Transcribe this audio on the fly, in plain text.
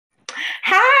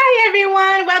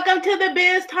everyone. Welcome to the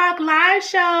Biz Talk Live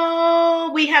Show.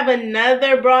 We have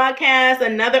another broadcast,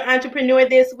 another entrepreneur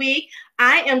this week.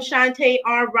 I am Shantae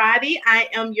R. Roddy. I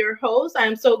am your host.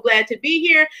 I'm so glad to be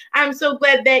here. I'm so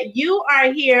glad that you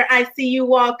are here. I see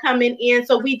you all coming in.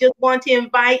 So we just want to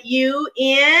invite you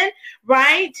in,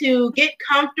 right, to get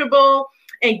comfortable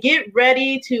and get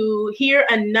ready to hear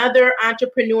another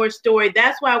entrepreneur story.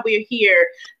 That's why we're here,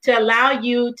 to allow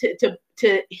you to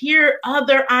hear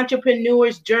other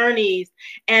entrepreneurs' journeys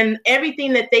and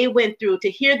everything that they went through,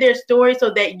 to hear their stories so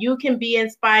that you can be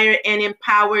inspired and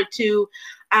empowered to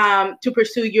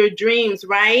pursue your dreams,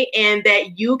 right? And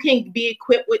that you can be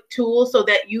equipped with tools so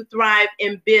that you thrive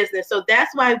in business. So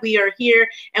that's why we are here,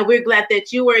 and we're glad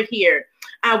that you are here.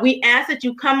 We ask that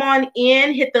you come on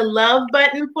in, hit the love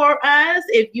button for us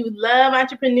if you love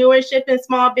entrepreneurship and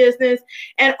small business.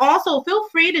 And also feel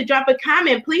free to drop a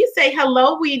comment. Please say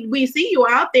hello. We see you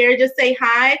out there. Just say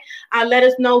hi. Let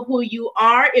us know who you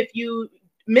are. If you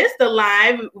missed the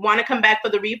live, want to come back for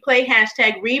the replay,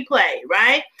 hashtag replay,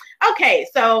 right? Okay,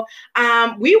 so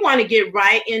we want to get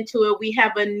right into it. We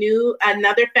have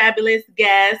another fabulous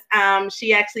guest.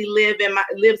 She actually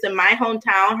lives in my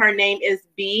hometown. Her name is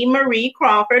B. Marie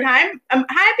Crawford. Hi,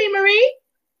 B. Marie.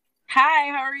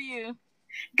 Hi, how are you?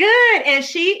 Good. And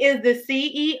she is the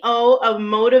CEO of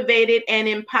Motivated and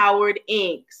Empowered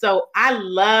Inc. So I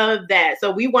love that.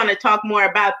 So we want to talk more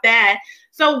about that.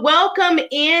 So welcome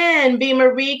in, B.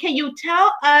 Marie. Can you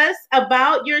tell us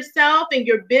about yourself and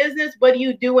your business? What do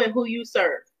you do and who you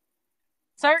serve?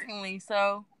 Certainly.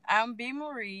 So I'm B.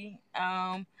 Marie.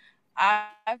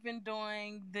 I've been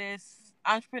doing this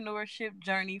entrepreneurship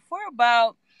journey for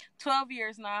about 12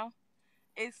 years now.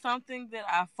 It's something that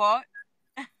I fought.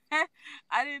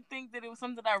 I didn't think that it was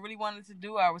something I really wanted to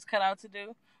do. I was cut out to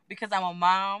do because I'm a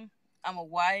mom, I'm a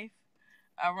wife,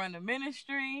 I run a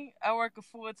ministry, I work a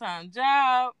full-time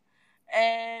job,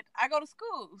 and I go to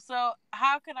school. So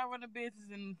how can I run a business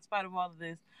in spite of all of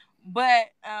this? But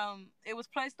it was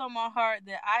placed on my heart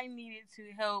that I needed to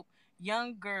help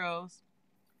young girls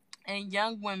and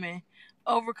young women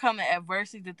overcome the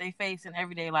adversity that they face in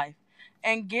everyday life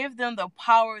and give them the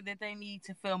power that they need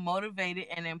to feel motivated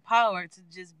and empowered to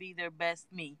just be their best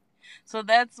me. So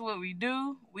that's what we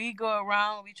do. We go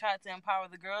around, we try to empower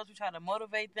the girls, we try to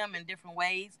motivate them in different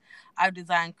ways. I've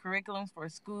designed curriculums for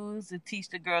schools to teach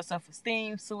the girls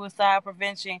self-esteem, suicide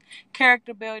prevention,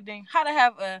 character building, how to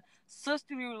have a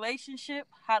sisterly relationship,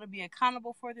 how to be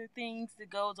accountable for their things that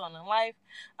goes on in life.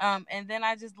 And then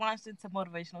I just launched into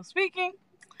motivational speaking,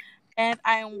 and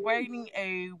I am writing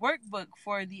a workbook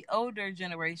for the older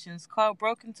generations called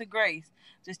Broken to Grace,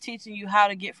 just teaching you how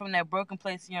to get from that broken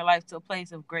place in your life to a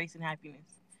place of grace and happiness.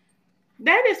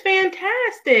 That is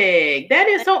fantastic. That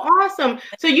is so awesome.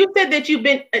 So you said that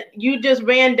you just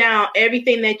ran down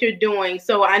everything that you're doing.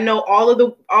 So I know all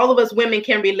of us women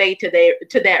can relate to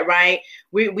that, right?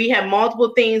 We have multiple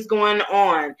things going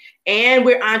on, and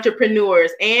we're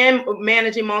entrepreneurs and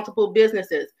managing multiple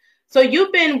businesses. So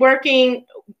you've been working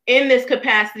in this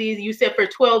capacity, you said, for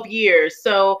 12 years.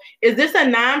 So is this a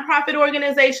nonprofit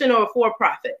organization or a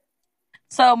for-profit?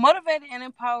 So Motivated and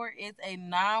Empowered is a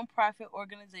nonprofit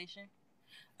organization.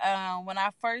 When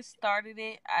I first started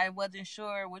it, I wasn't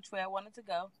sure which way I wanted to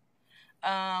go.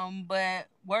 But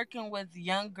working with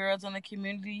young girls in the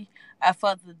community, I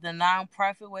felt that the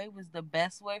nonprofit way was the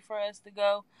best way for us to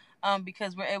go,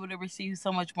 because we're able to receive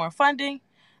so much more funding,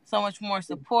 so much more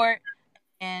support,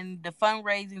 and the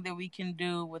fundraising that we can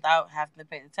do without having to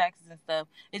pay the taxes and stuff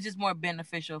is just more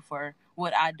beneficial for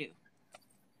what I do.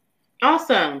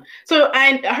 Awesome. So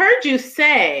I heard you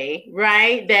say,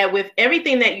 right, that with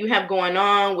everything that you have going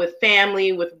on with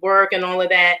family, with work and all of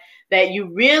that, that you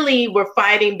really were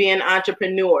fighting being an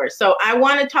entrepreneur. So I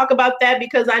want to talk about that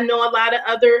because I know a lot of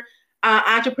other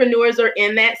entrepreneurs are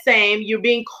in that same. You're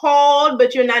being called,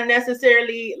 but you're not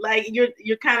necessarily like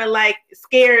you're kind of like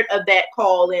scared of that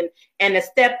call and a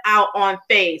step out on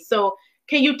faith. So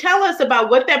can you tell us about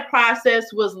what that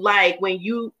process was like when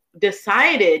you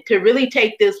decided to really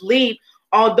take this leap,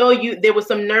 although there was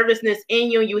some nervousness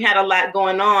in you and you had a lot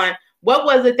going on? What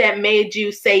was it that made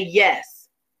you say yes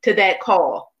to that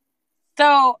call?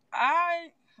 So I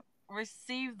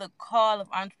received the call of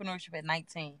entrepreneurship at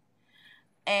 19.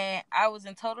 And I was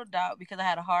in total doubt because I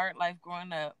had a hard life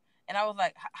growing up. And I was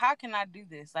like, how can I do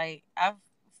this? Like, I've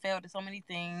failed at so many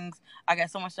things. I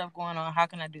got so much stuff going on. How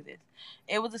can I do this?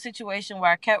 It was a situation where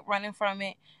I kept running from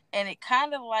it. And it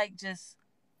kind of like just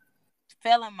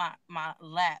fell in my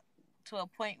lap to a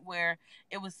point where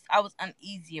I was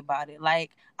uneasy about it.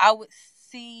 Like, I would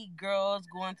see girls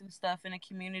going through stuff in the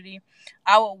community,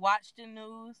 I would watch the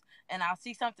news and I'll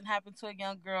see something happen to a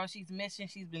young girl. She's missing,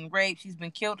 she's been raped, she's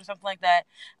been killed, or something like that.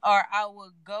 Or I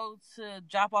would go to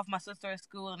drop off my sister at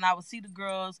school and I would see the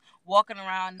girls walking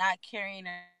around not carrying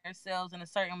themselves in a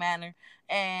certain manner.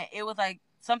 And it was like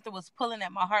something was pulling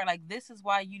at my heart. Like, this is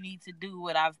why you need to do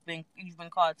what you've been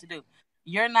called to do.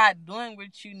 You're not doing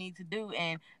what you need to do,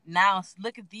 and now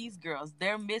look at these girls.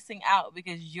 They're missing out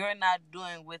because you're not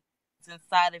doing what's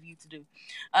inside of you to do.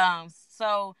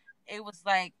 So it was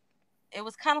like, it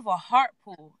was kind of a heart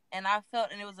pull, and I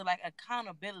felt, and it was like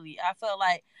accountability. I felt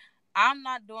like I'm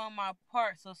not doing my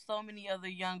part, so many other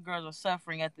young girls are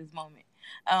suffering at this moment.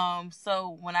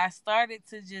 So when I started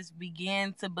to just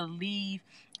begin to believe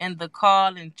in the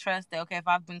call and trust that, okay, if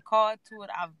I've been called to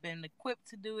it, I've been equipped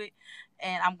to do it,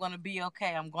 and I'm gonna be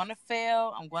okay. I'm gonna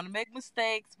fail, I'm gonna make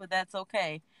mistakes, but that's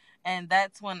okay. And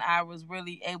that's when I was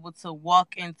really able to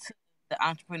walk into the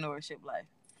entrepreneurship life.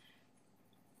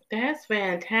 That's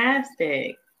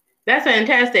fantastic. That's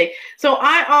fantastic. So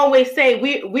I always say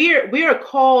we are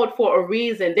called for a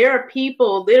reason. There are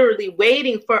people literally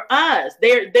waiting for us.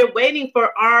 They're waiting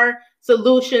for our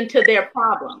solution to their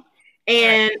problem.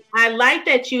 And I like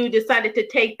that you decided to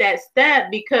take that step,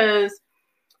 because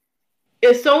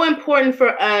it's so important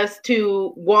for us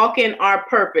to walk in our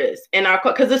purpose and our,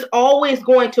 because it's always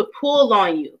going to pull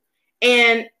on you.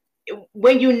 And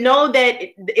when you know that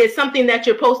it's something that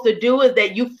you're supposed to do, is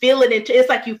that you feel it into, it's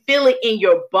like you feel it in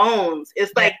your bones.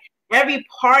 It's like every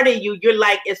part of you, you're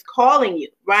like, it's calling you,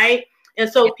 right?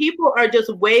 And so people are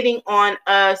just waiting on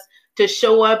us to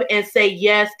show up and say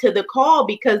yes to the call,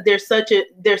 because there's such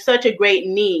a great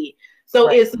need. So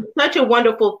it's such a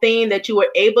wonderful thing that you were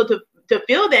able to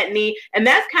feel that need. And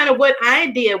that's kind of what I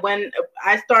did when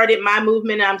I started my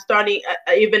movement. I'm starting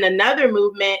even another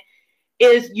movement.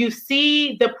 Is you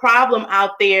see the problem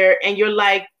out there and you're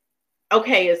like,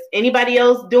 okay, is anybody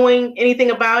else doing anything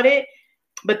about it?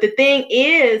 But the thing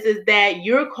is that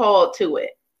you're called to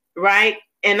it, right?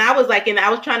 And I was like, and I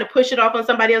was trying to push it off on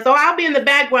somebody else. Oh, I'll be in the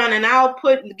background and I'll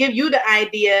give you the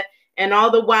idea. And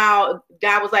all the while,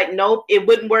 God was like, nope, it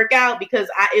wouldn't work out, because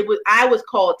I was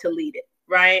called to lead it,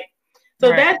 right? So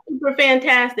that's super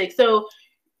fantastic. So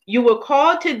you were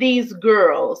called to these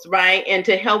girls, right? And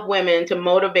to help women, to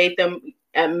motivate them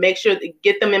and make sure to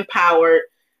get them empowered.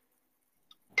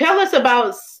 Tell us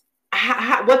about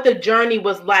what the journey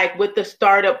was like with the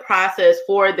startup process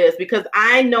for this, because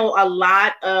I know a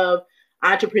lot of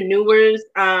entrepreneurs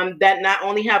that not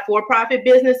only have for-profit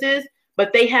businesses,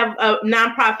 but they have a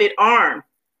nonprofit arm,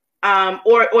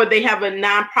 or they have a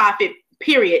nonprofit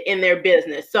period in their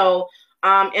business. So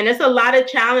and it's a lot of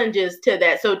challenges to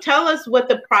that. So tell us what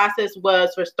the process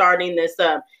was for starting this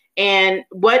up, and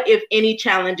what, if any,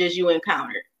 challenges you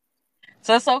encountered.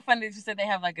 So it's so funny that you said they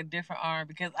have like a different arm,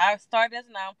 because I started as a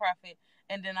nonprofit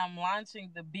and then I'm launching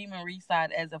the Be Marie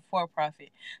side as a for profit.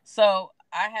 So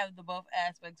I have the both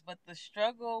aspects, but the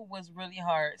struggle was really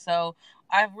hard. So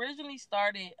I originally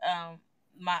started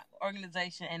my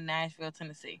organization in Nashville,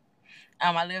 Tennessee.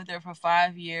 I lived there for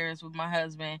 5 years with my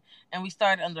husband, and we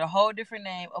started under a whole different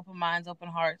name, Open Minds, Open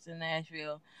Hearts in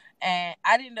Nashville. And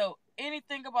I didn't know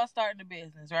anything about starting a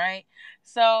business, right?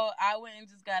 So I went and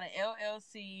just got an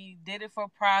LLC, did it for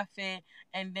profit,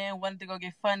 and then wanted to go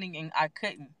get funding, and I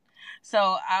couldn't.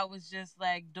 So I was just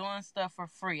like doing stuff for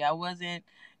free. I wasn't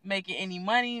making any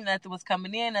money. Nothing was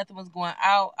coming in. Nothing was going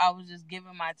out. I was just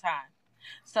giving my time.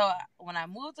 So when I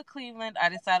moved to Cleveland, I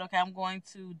decided, okay, I'm going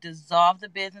to dissolve the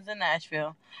business in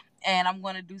Nashville, and I'm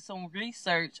going to do some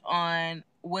research on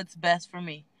what's best for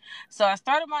me. So I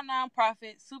started my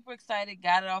nonprofit, super excited,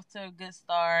 got it off to a good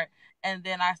start, and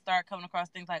then I started coming across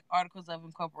things like articles of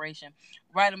incorporation,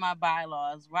 writing my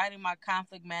bylaws, writing my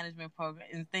conflict management program,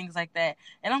 and things like that.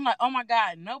 And I'm like, oh my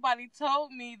God, nobody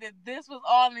told me that this was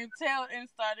all entailed in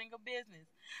starting a business.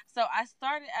 So I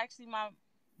started actually my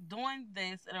doing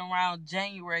this in around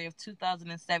January of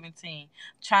 2017,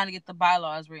 trying to get the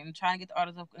bylaws written, trying to get the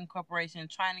articles of incorporation,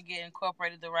 trying to get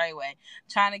incorporated the right way,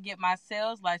 trying to get my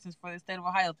sales license for the state of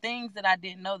Ohio, things that I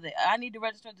didn't know that I need to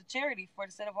register as a charity for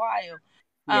the state of Ohio.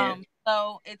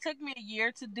 So it took me a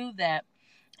year to do that.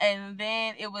 And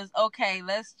then it was, okay,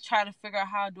 let's try to figure out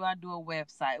how do I do a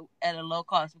website at a low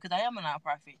cost, because I am a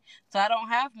nonprofit. So I don't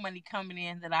have money coming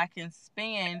in that I can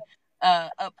spend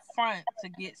up front to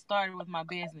get started with my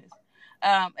business.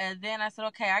 And then I said,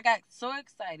 okay, I got so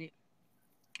excited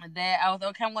that I was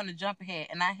okay. I'm going to jump ahead,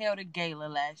 and I held a gala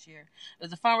last year. It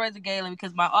was a fundraiser gala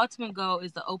because my ultimate goal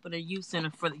is to open a youth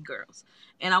center for the girls,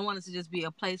 and I wanted to just be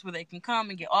a place where they can come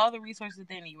and get all the resources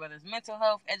they need, whether it's mental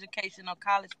health, educational,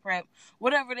 college prep,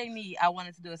 whatever they need. I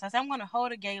wanted to do it. So I said I'm going to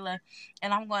hold a gala,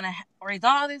 and I'm going to raise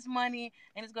all this money,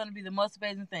 and it's going to be the most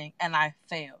amazing thing. And I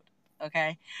failed.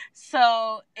 Okay,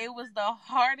 so it was the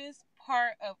hardest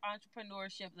part of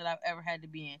entrepreneurship that I've ever had to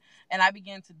be in, and I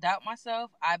began to doubt myself.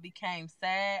 I became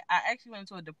sad. I actually went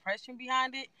into a depression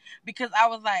behind it because I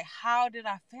was like, how did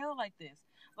I fail like this?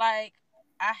 Like,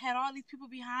 I had all these people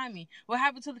behind me. What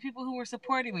happened to the people who were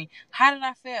supporting me? How did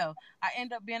I fail? I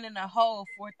ended up being in a hole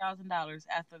 $4,000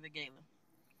 after the gala,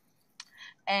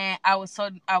 and I was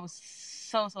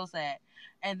so sad.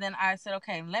 And then I said,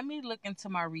 okay, let me look into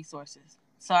my resources.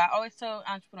 So I always tell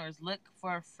entrepreneurs, look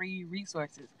for free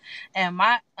resources. And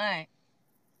my aunt,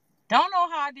 don't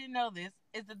know how I didn't know this,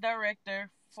 is the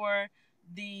director for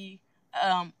the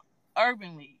um,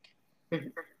 Urban League.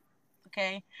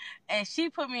 Okay, and she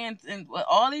put me in with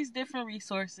all these different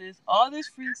resources, all this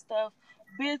free stuff,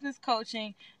 business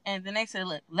coaching, and then they said,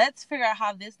 look, let's figure out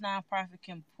how this nonprofit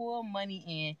can pull money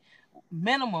in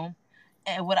minimum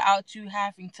and without you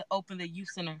having to open the youth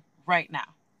center right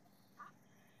now.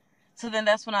 So then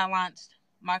that's when I launched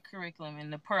my curriculum,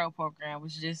 and the Pearl program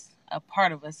was just a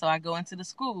part of it. So I go into the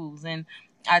schools and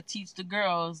I teach the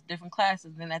girls different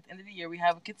classes. And at the end of the year, we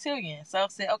have a cotillion. So I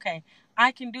said, okay,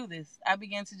 I can do this. I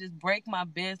began to just break my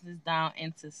business down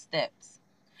into steps.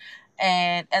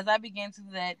 And as I began to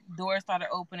do that, doors started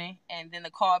opening, and then the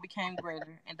call became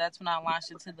greater. And that's when I launched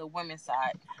it to the women's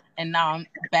side. And now I'm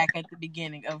back at the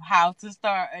beginning of how to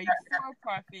start a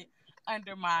for-profit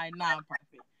under my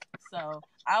nonprofit. So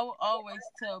I will always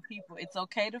tell people it's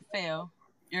okay to fail.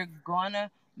 You're gonna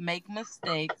make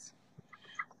mistakes.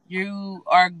 You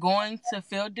are going to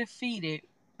feel defeated,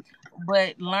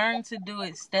 but learn to do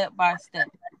it step by step.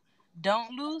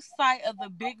 Don't lose sight of the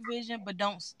big vision, but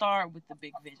don't start with the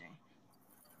big vision.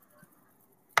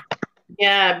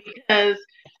 Yeah, because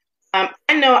I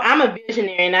know I'm a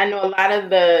visionary, and I know a lot of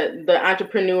the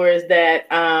entrepreneurs that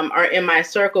are in my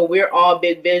circle. We're all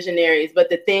big visionaries, but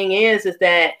the thing is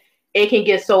that it can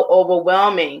get so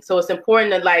overwhelming. So it's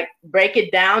important to like break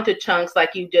it down to chunks,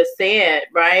 like you just said,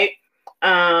 right?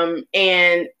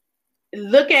 And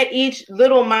look at each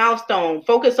little milestone.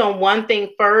 Focus on one thing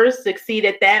first, succeed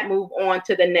at that, move on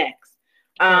to the next.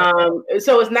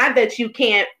 So it's not that you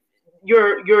can't,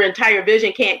 your entire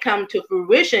vision can't come to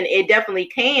fruition. It definitely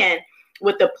can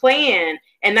with the plan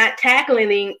and not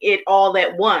tackling it all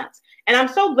at once. And I'm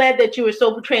so glad that you were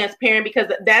so transparent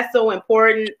because that's so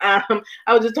important. I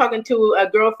was just talking to a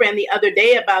girlfriend the other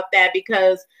day about that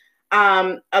because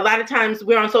a lot of times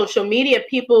we're on social media,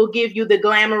 people give you the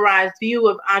glamorized view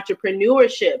of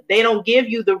entrepreneurship. They don't give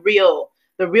you the real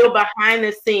behind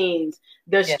the scenes,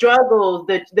 the struggles,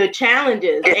 the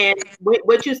challenges. And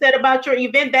what you said about your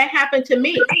event, that happened to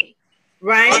me,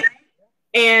 right?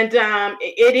 And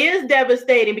it is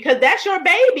devastating because that's your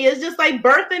baby. It's just like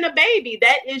birthing a baby.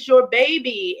 That is your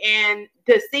baby. And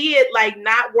to see it like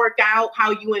not work out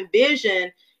how you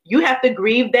envision, you have to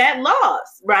grieve that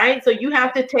loss, right? So you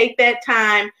have to take that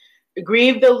time,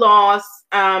 grieve the loss,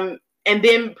 and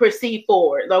then proceed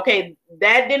forward. Okay,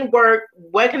 that didn't work.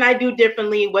 What can I do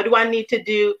differently? What do I need to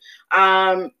do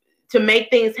to make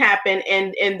things happen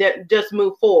and just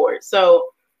move forward? So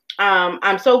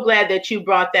I'm so glad that you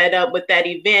brought that up with that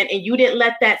event, and you didn't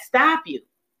let that stop you.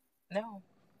 No,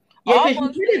 Yeah, because you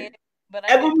almost did. did, but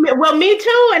I didn't. Well, me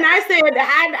too. And I said,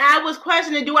 I was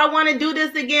questioning, do I want to do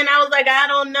this again? I was like, I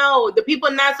don't know. The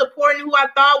people not supporting who I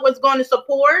thought was going to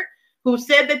support, who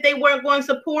said that they weren't going to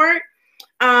support.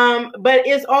 But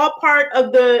it's all part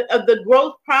of the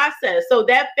growth process. So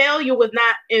that failure was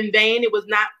not in vain. It was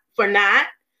not for naught.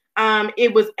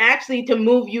 It was actually to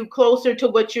move you closer to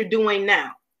what you're doing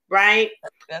now, right?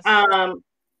 That's Um,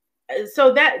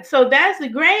 so that's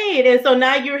great. And so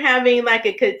now you're having like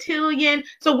a cotillion.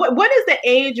 So what is the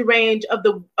age range of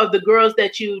the girls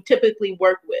that you typically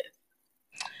work with?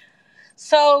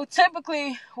 so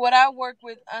typically what I work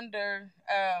with under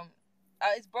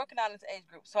it's broken down into age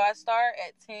groups. So I start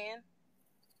at 10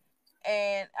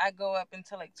 and I go up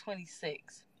until like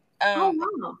 26. Oh Um,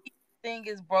 wow. thing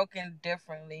is broken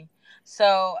differently.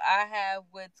 So I have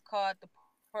what's called the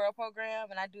Pearl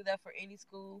program, and I do that for any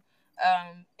school,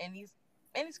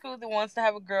 any school that wants to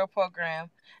have a girl program,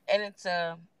 and it's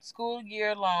a school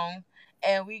year long,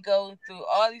 and we go through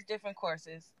all these different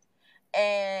courses,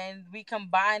 and we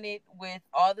combine it with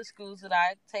all the schools that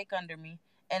I take under me.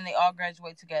 And they all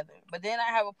graduate together. But then I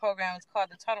have a program. It's called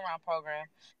the Turnaround Program,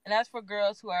 and that's for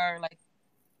girls who are like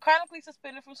chronically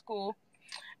suspended from school,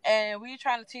 And we're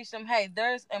trying to teach them, hey,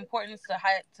 there's importance to a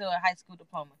high school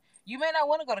diploma. You may not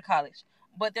want to go to college,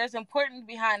 but there's importance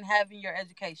behind having your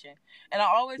education. And I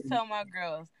always tell my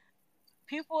girls,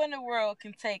 people in the world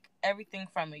can take everything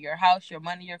from you, your house, your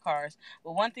money, your cars,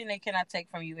 but one thing they cannot take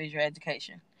from you is your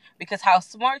education. Because how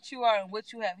smart you are and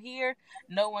what you have here,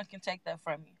 no one can take that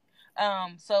from you.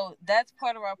 So that's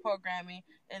part of our programming.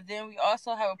 And then we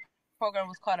also have a program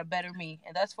that's called A Better Me,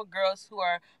 and that's for girls who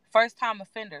are first time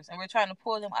offenders, and we're trying to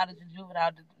pull them out of the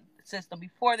juvenile system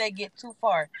before they get too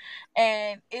far.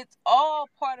 And it's all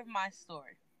part of my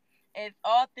story. It's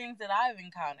all things that I've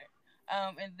encountered.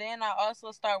 And then I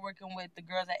also start working with the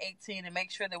girls at 18 to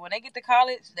make sure that when they get to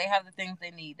college, they have the things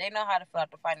they need. They know how to fill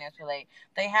out the financial aid.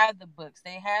 They have the books.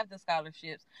 They have the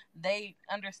scholarships. They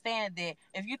understand that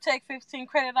if you take 15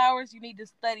 credit hours, you need to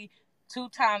study 2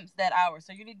 times that hour.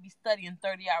 So you need to be studying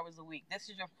 30 hours a week. This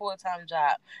is your full-time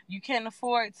job. You can't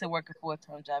afford to work a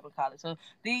full-time job in college. So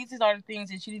these are the things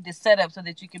that you need to set up so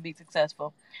that you can be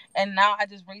successful. And now I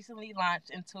just recently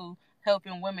launched into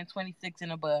helping women 26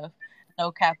 and above.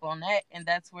 No cap on that. And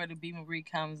that's where the B Marie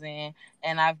comes in.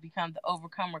 And I've become the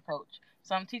overcomer coach.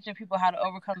 So I'm teaching people how to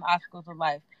overcome the obstacles of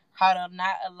life, how to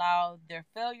not allow their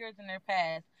failures in their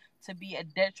past to be a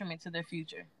detriment to their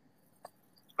future.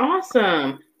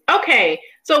 Awesome. Okay,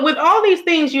 so with all these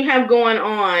things you have going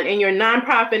on in your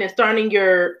nonprofit and starting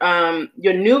your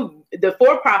the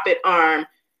for-profit arm,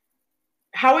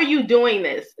 how are you doing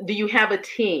this? Do you have a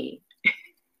team?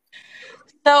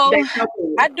 So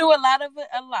I do a lot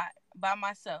by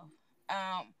myself.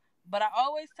 But I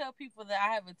always tell people that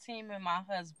I have a team in my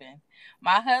husband.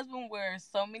 My husband wears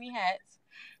so many hats.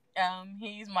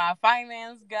 He's my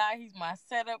finance guy. He's my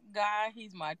setup guy.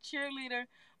 He's my cheerleader.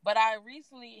 But I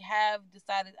recently have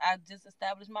decided I just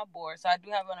established my board. So I do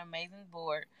have an amazing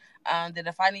board that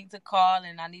if I need to call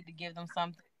and I need to give them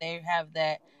something, they have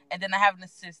that. And then I have an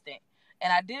assistant.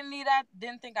 And I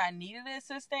didn't think I needed an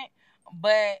assistant,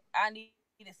 but I needed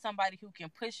somebody who can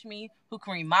push me, who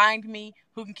can remind me,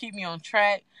 who can keep me on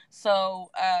track. So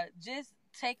just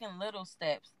taking little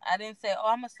steps. I didn't say, oh,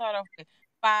 I'm going to start off with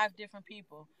 5 different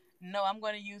people. No, I'm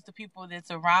going to use the people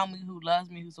that's around me, who loves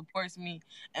me, who supports me,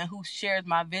 and who shares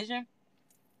my vision.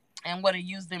 And I'm going to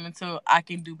use them until I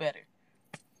can do better.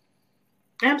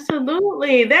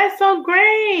 Absolutely. That's so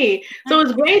great. So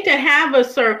it's great to have a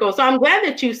circle. So I'm glad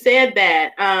that you said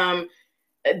that,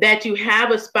 that you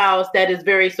have a spouse that is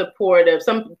very supportive.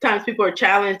 Sometimes people are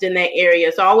challenged in that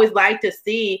area. So I always like to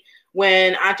see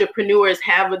when entrepreneurs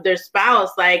have their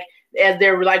spouse like as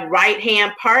their like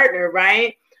right-hand partner,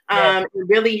 right? Yes.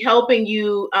 Really helping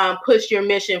you push your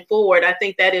mission forward. I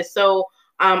think that is so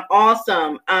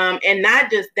awesome. And not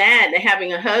just that,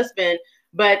 having a husband,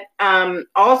 but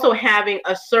also having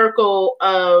a circle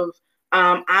of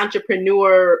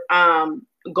entrepreneur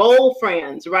goal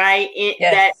friends, right?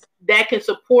 Yes. That can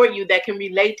support you, that can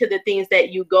relate to the things that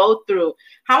you go through.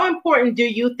 How important do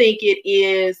you think it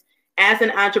is as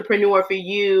an entrepreneur for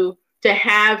you to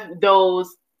have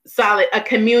those a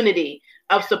community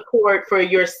of support for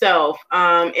yourself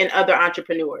and other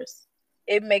entrepreneurs?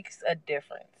 It makes a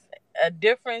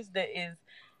difference that is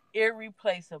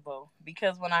irreplaceable,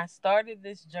 because when I started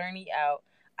this journey out,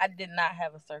 I did not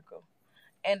have a circle.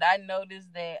 And I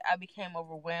noticed that I became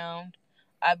overwhelmed.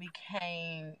 I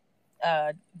became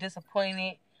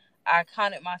disappointed. I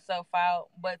counted myself out.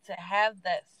 But to have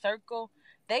that circle,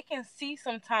 they can see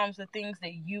sometimes the things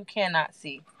that you cannot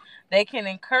see. They can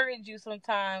encourage you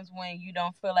sometimes when you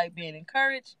don't feel like being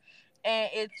encouraged. And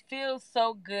it feels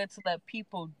so good to let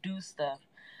people do stuff.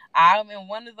 I'm in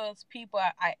one of those people,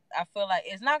 I feel like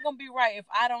it's not going to be right if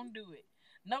I don't do it.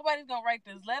 Nobody's going to write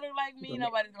this letter like me.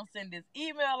 Nobody's going to send this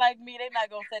email like me. They're not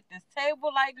going to set this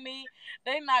table like me.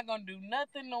 They're not going to do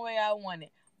nothing the way I want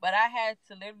it. But I had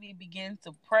to literally begin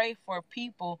to pray for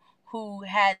people who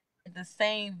had the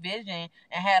same vision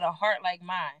and had a heart like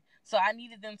mine. So I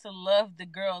needed them to love the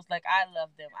girls like I love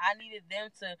them. I needed them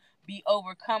to be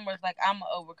overcomers like I'm an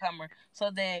overcomer.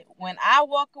 So that when I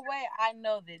walk away, I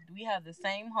know that we have the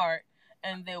same heart,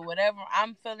 and that whatever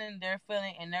I'm feeling, they're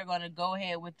feeling, and they're going to go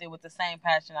ahead with it with the same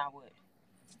passion I would.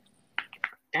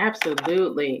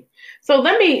 Absolutely. So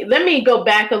let me go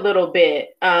back a little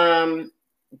bit to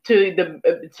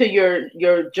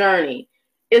your journey.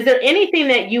 Is there anything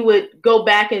that you would go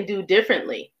back and do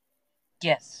differently?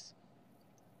 Yes.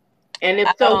 And if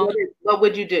so, what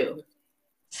would you do?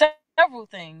 Several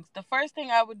things. The first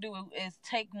thing I would do is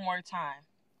take more time.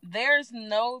 There's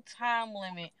no time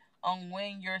limit on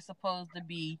when you're supposed to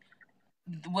be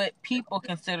what people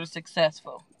consider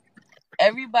successful.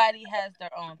 Everybody has their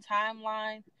own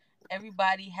timeline.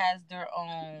 Everybody has their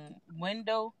own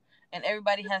window, and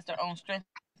everybody has their own strengths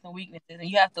and weaknesses, and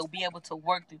you have to be able to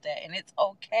work through that. And it's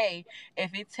okay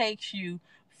if it takes you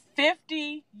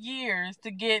 50 years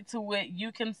to get to what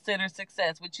you consider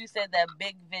success, which you said that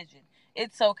big vision.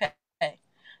 It's okay.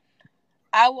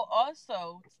 I will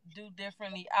also do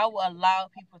differently. I will allow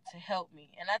people to help me.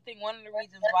 And I think one of the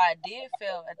reasons why I did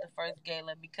fail at the first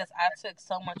gala because I took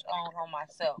so much on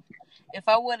myself. If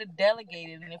I would have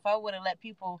delegated and if I would have let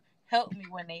people help me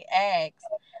when they asked,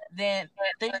 then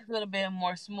things would have been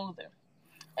more smoother.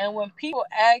 And when people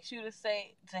ask you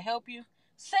to help you,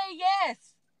 say yes.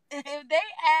 If they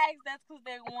ask, that's because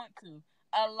they want to.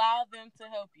 Allow them to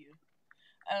help you.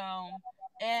 Um,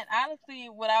 and honestly,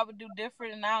 what I would do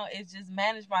different now is just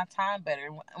manage my time better.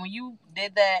 When you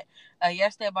did that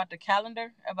yesterday about the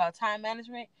calendar, about time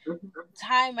management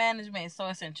is so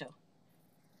essential.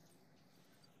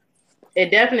 It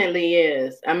definitely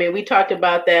is. I mean, we talked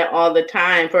about that all the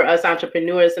time for us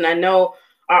entrepreneurs, and I know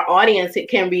our audience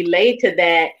can relate to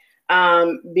that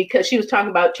because she was talking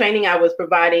about training I was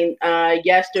providing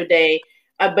yesterday.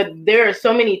 But there are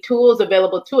so many tools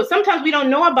available to us. Sometimes we don't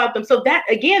know about them. So that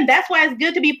again, that's why it's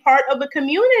good to be part of a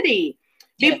community,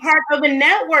 be part of a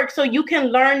network, so you can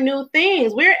learn new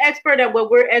things. We're expert at what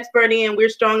we're expert in. We're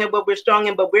strong at what we're strong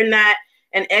in, but we're not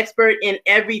an expert in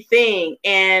everything.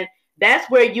 And that's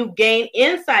where you gain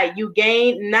insight, you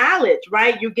gain knowledge,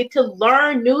 right? You get to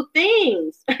learn new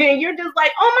things. And you're just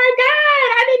like, oh my God,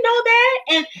 I didn't know that.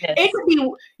 And it could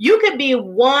be, you could be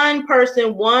one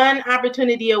person, one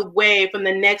opportunity away from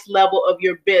the next level of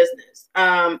your business.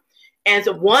 And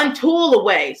so one tool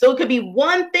away. So it could be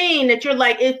one thing that you're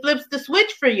like, it flips the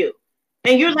switch for you.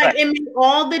 And you're like, it makes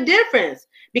all the difference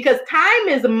because time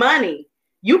is money.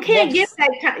 You can't get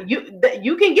back time.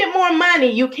 You can get more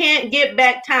money. You can't get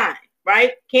back time,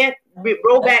 right? Can't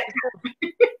roll back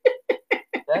time.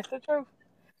 That's the truth.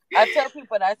 I tell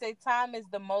people that I say time is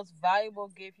the most valuable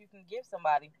gift you can give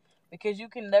somebody because you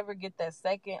can never get that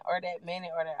second or that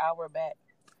minute or that hour back.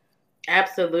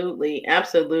 Absolutely,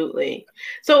 absolutely.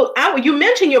 So you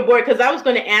mentioned your board because I was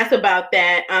going to ask about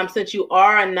that. Since you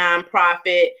are a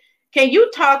nonprofit, can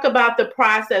you talk about the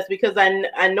process? Because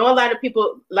I know a lot of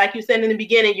people, like you said in the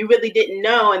beginning, you really didn't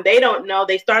know, and they don't know.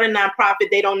 They start a nonprofit,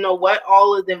 they don't know what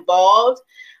all is involved.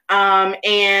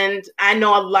 And I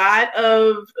know a lot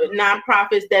of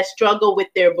nonprofits that struggle with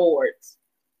their boards.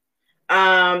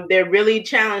 They're really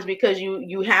challenged because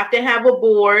you have to have a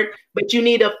board, but you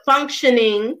need a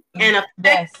functioning and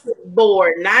effective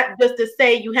board, not just to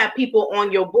say you have people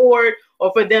on your board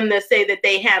or for them to say that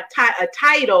they have a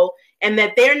title and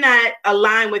that they're not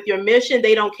aligned with your mission.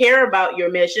 They don't care about your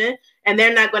mission and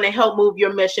they're not going to help move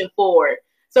your mission forward.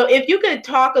 So if you could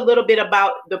talk a little bit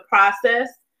about the process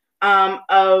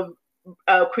of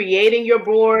creating your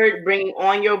board, bringing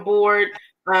on your board,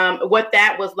 what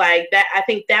that was like, that I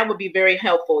think that would be very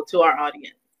helpful to our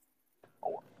audience.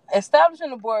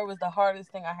 Establishing the board was the hardest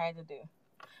thing I had to do.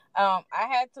 I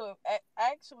had to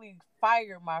actually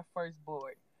fire my first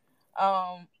board.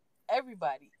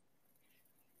 Everybody,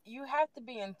 you have to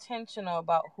be intentional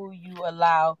about who you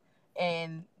allow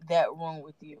in that room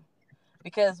with you.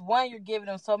 Because one, you're giving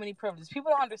them so many privileges. People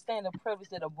don't understand the privilege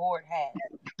that a board has.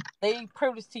 They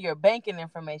privileged to your banking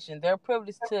information. They're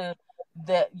privileged to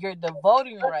the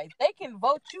voting rights. They can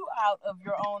vote you out of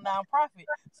your own nonprofit.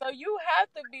 So you have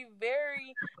to be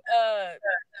very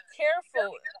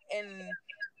careful in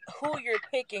who you're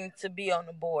picking to be on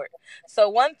the board. So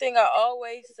one thing I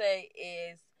always say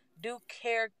is do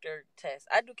character tests.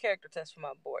 I do character tests for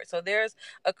my board. So there's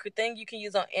a thing you can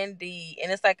use on Indeed,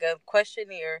 and it's like a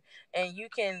questionnaire, and you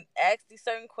can ask these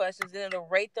certain questions, and it'll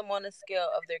rate them on a scale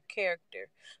of their character.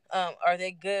 Are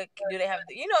they good? Do they have,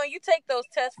 you take those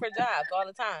tests for jobs all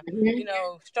the time.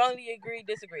 Strongly agree,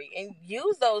 disagree, and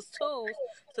use those tools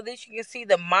so that you can see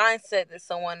the mindset that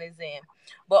someone is in.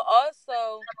 But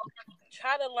also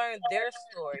try to learn their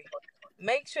story.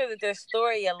 Make sure that their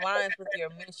story aligns with your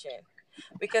mission.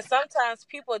 Because sometimes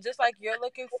people, just like you're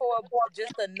looking for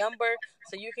just a number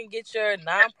so you can get your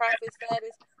nonprofit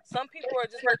status, some people are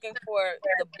just looking for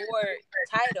the board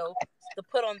title to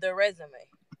put on their resume.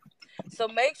 So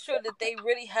make sure that they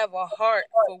really have a heart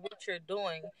for what you're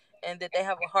doing and that they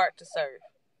have a heart to serve.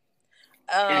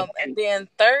 And then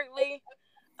thirdly,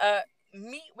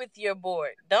 meet with your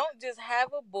board. Don't just have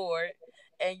a board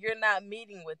and you're not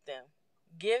meeting with them.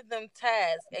 Give them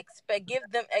tasks. Give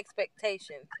them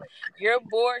expectations. Your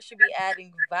board should be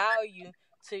adding value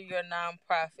to your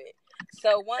nonprofit.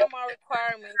 So one of my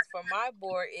requirements for my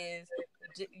board is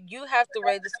you have to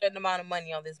raise a certain amount of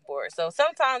money on this board. So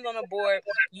sometimes on a board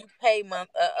you pay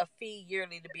a fee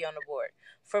yearly to be on the board.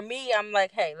 For me, I'm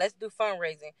like, hey, let's do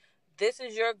fundraising. this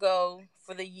is your goal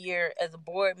for the year as a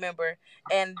board member,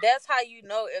 and that's how you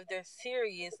know if they're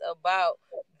serious about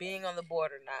being on the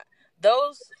board or not.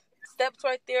 Those steps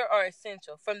right there are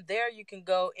essential. From there, you can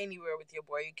go anywhere with your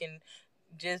board. You can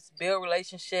just build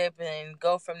relationship and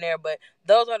go from there. But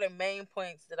those are the main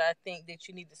points that I think that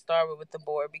you need to start with the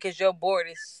board, because your board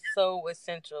is so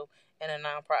essential in a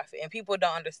nonprofit, and people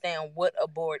don't understand what a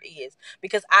board is,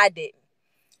 because I didn't.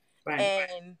 Right.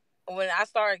 And when I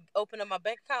started opening up my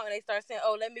bank account and they start saying,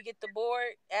 "Oh, let me get the board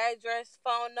address,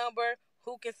 phone number,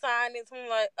 who can sign this," I'm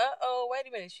like, "Oh, wait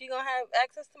a minute, she gonna have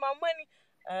access to my money?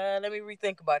 Let me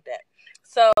rethink about that."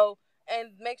 So,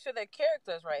 and make sure their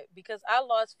character is right, because I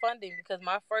lost funding because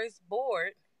my first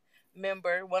board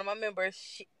member, one of my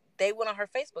members, they went on her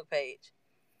Facebook page,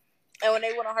 and when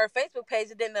they went on her Facebook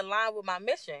page, it didn't align with my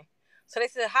mission. So they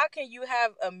said, "How can you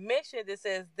have a mission that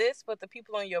says this, but the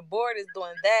people on your board is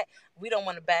doing that? We don't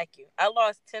want to back you." I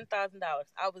lost $10,000.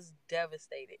 I was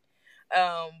devastated.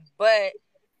 But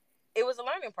it was a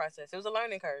learning process. It was a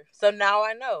learning curve. So now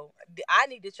I know I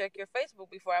need to check your Facebook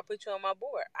before I put you on my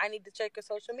board. I need to check your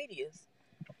social medias.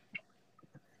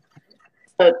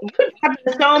 You have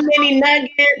so many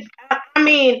nuggets. I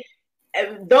mean,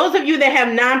 those of you that have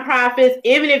nonprofits,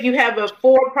 even if you have a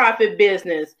for-profit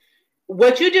business,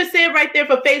 what you just said right there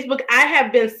for Facebook, I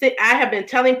have been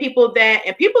telling people that,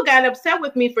 and people got upset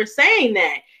with me for saying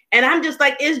that. And I'm just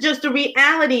like, it's just a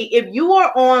reality. If you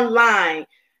are online,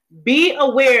 be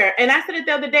aware. And I said it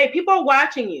the other day, people are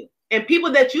watching you, and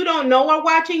people that you don't know are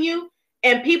watching you,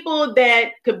 and people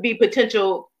that could be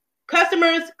potential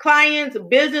customers, clients,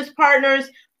 business partners,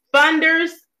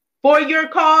 funders for your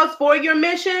cause, for your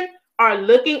mission, are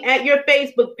looking at your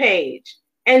Facebook page.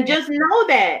 And just know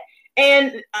that.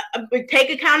 And take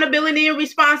accountability and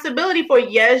responsibility for,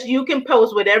 yes, you can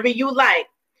post whatever you like,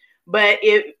 but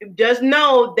just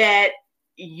know that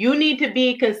you need to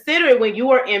be considerate when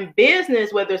you are in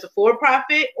business, whether it's a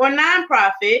for-profit or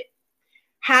nonprofit,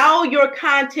 how your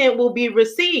content will be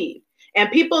received. And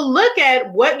people look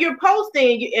at what you're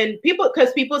posting, and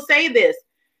because people say this,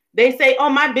 they say, "Oh,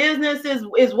 my business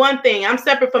is one thing. I'm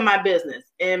separate from my business,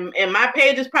 and my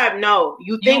page is private." No,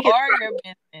 you think you are your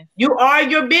business. You are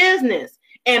your business,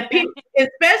 and people,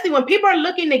 especially when people are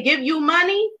looking to give you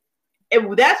money,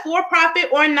 if that's for profit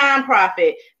or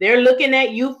nonprofit, they're looking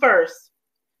at you first.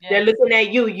 Yes. They're looking at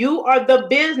you. You are the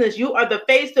business. You are the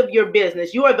face of your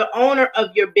business. You are the owner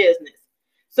of your business.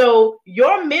 So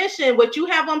your mission, what you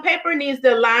have on paper, needs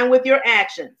to align with your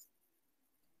actions.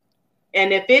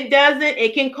 And if it doesn't,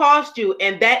 it can cost you.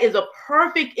 And that is a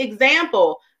perfect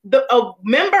example. A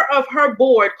member of her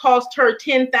board cost her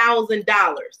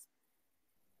 $10,000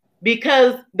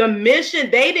 because the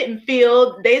mission,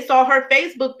 they saw her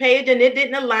Facebook page and it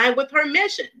didn't align with her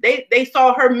mission. They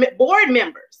saw her board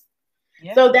members.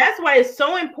 Yep. So that's why it's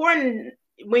so important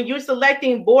when you're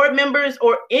selecting board members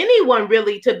or anyone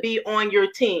really to be on your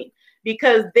team,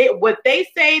 because what they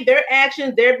say, their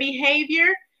actions, their behavior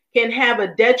can have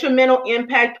a detrimental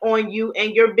impact on you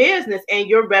and your business and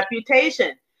your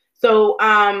reputation. So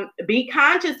be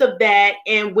conscious of that,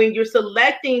 and when you're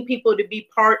selecting people to be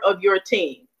part of your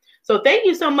team. So thank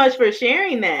you so much for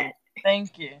sharing that.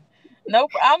 Thank you.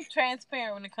 Nope, I'm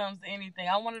transparent when it comes to anything.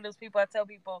 I'm one of those people, I tell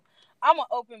people, I'm an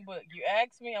open book. You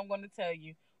ask me, I'm going to tell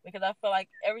you, because I feel like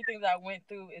everything that I went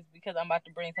through is because I'm about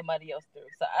to bring somebody else through.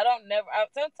 So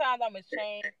sometimes I'm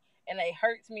ashamed and it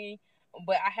hurts me,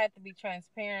 but I have to be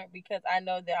transparent because I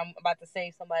know that I'm about to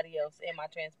save somebody else in my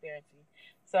transparency.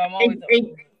 So I'm always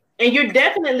and you're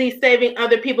definitely saving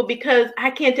other people, because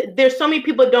there's so many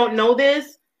people don't know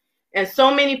this. And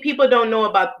so many people don't know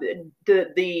about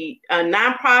the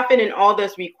nonprofit and all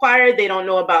that's required. They don't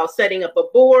know about setting up a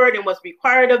board and what's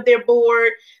required of their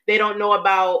board. They don't know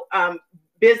about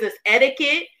business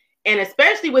etiquette, and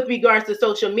especially with regards to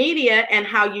social media and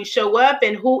how you show up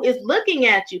and who is looking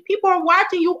at you. People are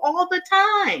watching you all the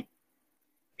time.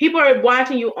 People are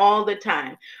watching you all the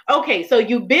time. Okay, so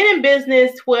you've been in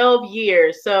business 12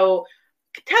 years. So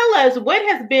tell us, what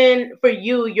has been for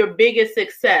you your biggest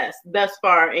success thus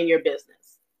far in your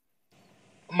business?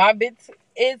 My bits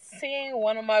is seeing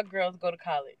one of my girls go to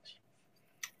college.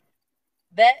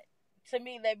 That, to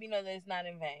me, let me know that it's not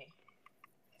in vain.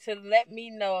 To let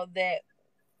me know that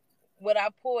what I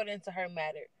poured into her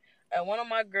mattered. One of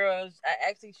my girls, I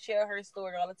actually share her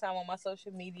story all the time on my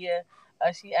social media.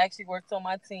 She actually works on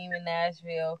my team in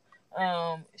Nashville.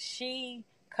 She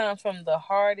comes from the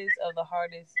hardest of the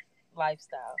hardest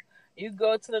lifestyle. You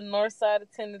go to the north side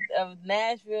of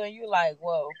Nashville and you're like,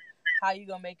 whoa, how you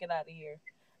gonna make it out of here?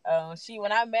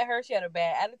 When I met her, she had a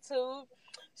bad attitude.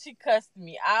 She cussed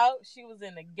me out. She was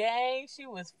in the gang. She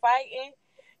was fighting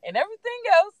and everything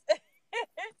else.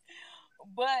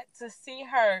 But to see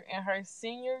her in her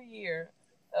senior year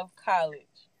of college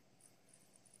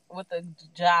with a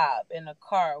job and a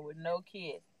car with no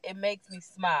kids, it makes me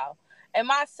smile. And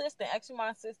my assistant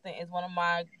is one of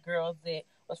my girls that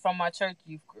was from my church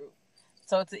youth group.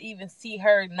 So to even see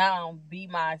her now be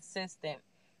my assistant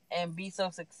and be so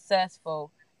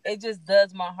successful, it just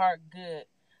does my heart good.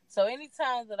 So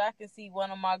anytime that I can see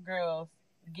one of my girls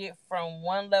get from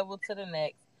one level to the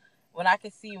next, when I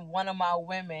can see one of my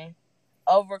women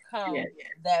overcome Yeah.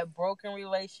 that broken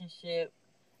relationship,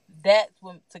 that's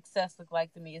what success looks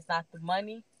like to me. It's not the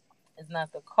money, it's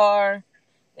not the car,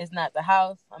 it's not the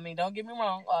house. I mean, don't get me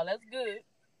wrong, all that's good,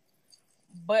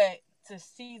 but to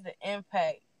see the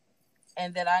impact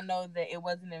and that I know that it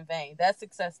wasn't in vain, that's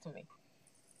success to me.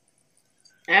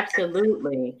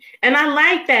 Absolutely. And I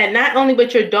like that, not only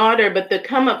with your daughter, but the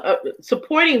come up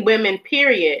supporting women,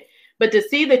 period, but to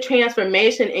see the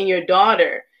transformation in your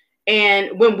daughter.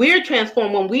 And when we're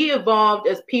transformed, when we evolved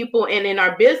as people and in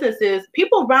our businesses,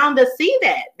 people around us see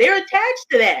that. They're attached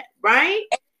to that, right?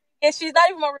 And she's not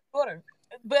even my daughter,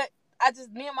 but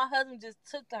me and my husband just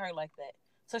took to her like that.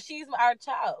 So she's our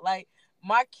child. Like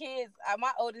my kids,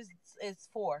 my oldest is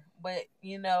 4, but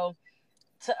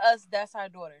to us, that's our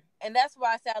daughter. And that's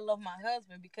why I say I love my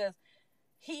husband, because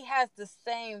he has the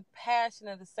same passion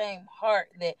and the same heart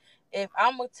that if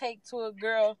I'm going to take to a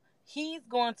girl, he's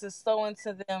going to sow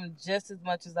into them just as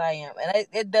much as I am. And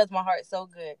it does my heart so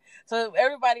good. So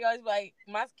everybody always like,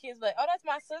 my kids like, oh, that's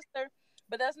my sister.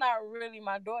 But that's not really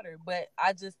my daughter. But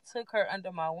I just took her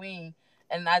under my wing.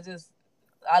 And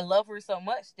I love her so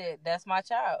much that that's my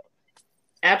child.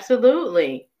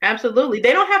 Absolutely. Absolutely.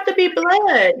 They don't have to be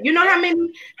blood. You know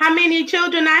how many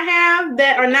children I have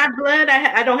that are not blood?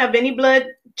 I don't have any blood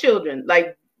children,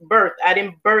 like birth. I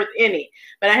didn't birth any,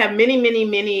 but I have many, many,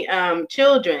 many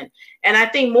children. And I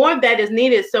think more of that is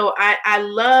needed. So I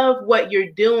love what you're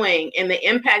doing and the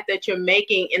impact that you're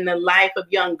making in the life of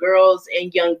young girls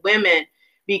and young women,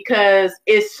 because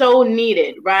it's so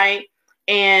needed, right?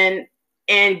 And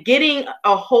getting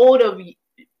a hold of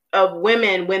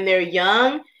women when they're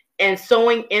young and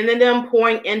sowing into them,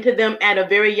 pouring into them at a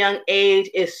very young age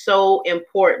is so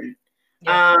important.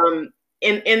 Yes.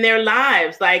 In their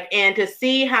lives, and to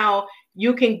see how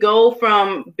you can go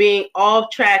from being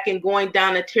off track and going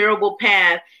down a terrible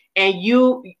path, and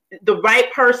the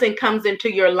right person comes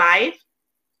into your life,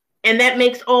 and that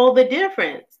makes all the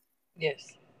difference.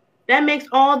 Yes. That makes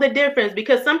all the difference,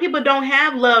 because some people don't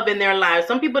have love in their lives.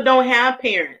 Some people don't have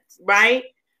parents, right?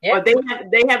 Or they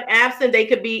have absent. They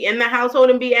could be in the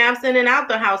household and be absent, and out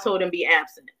the household and be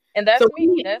absent. And that's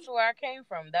me. That's where I came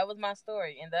from. That was my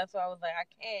story. And that's why I was like, I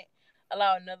can't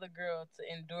allow another girl to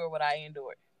endure what I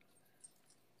endured.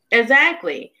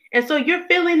 Exactly. And so you're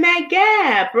filling that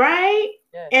gap, right?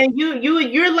 Yes. And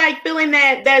you're like filling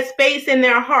that space in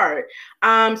their heart.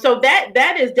 So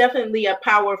that is definitely a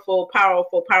powerful,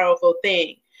 powerful, powerful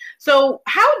thing. So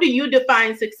how do you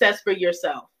define success for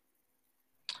yourself?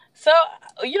 So,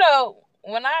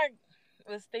 when I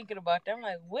was thinking about that, I'm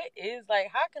like,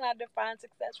 how can I define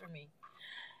success for me?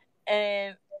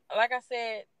 And like I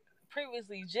said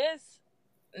previously, just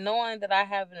knowing that I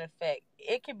have an effect.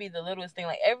 It can be the littlest thing.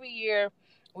 Like every year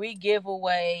we give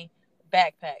away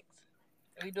backpacks.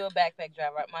 We do a backpack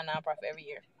drive at my nonprofit every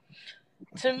year.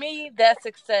 To me, that's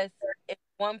success if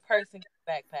one person gets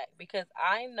a backpack, because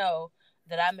I know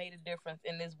that I made a difference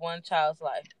in this one child's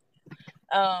life.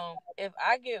 If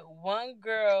I get one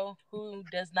girl who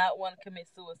does not want to commit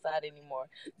suicide anymore,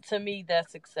 to me,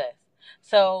 that's success.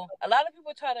 So a lot of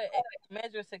people try to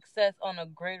measure success on a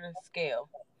greater scale.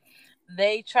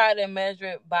 They try to measure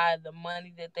it by the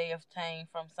money that they obtain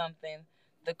from something,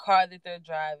 the car that they're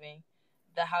driving,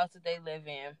 the house that they live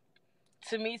in.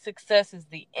 To me, success is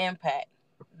the impact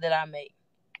that I make.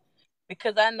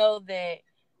 Because I know that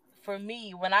for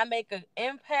me, when I make an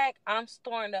impact, I'm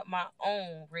storing up my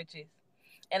own riches.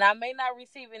 And I may not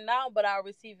receive it now, but I'll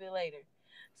receive it later.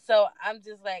 So I'm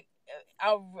just like,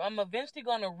 I'm eventually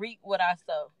going to reap what I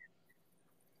sow.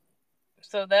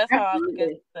 So that's how I look at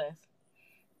success.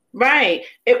 Right.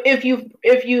 If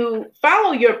you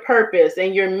follow your purpose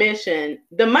and your mission,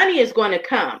 the money is going to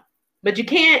come, but you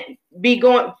can't be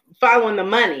following the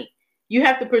money. You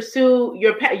have to pursue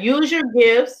use your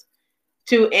gifts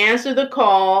to answer the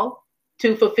call,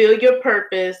 to fulfill your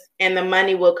purpose, and the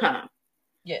money will come.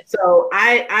 Yes. So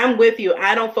I'm with you.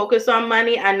 I don't focus on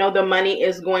money. I know the money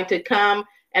is going to come,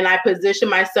 and I position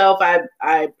myself.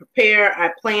 I prepare.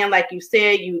 I plan, like you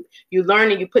said. You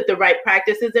learn and you put the right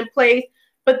practices in place.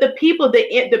 But the people that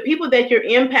you're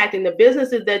impacting, the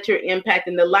businesses that you're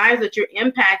impacting, the lives that you're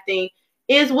impacting,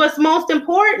 is what's most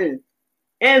important.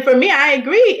 And for me, I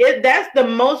agree. That's the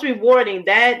most rewarding.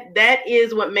 That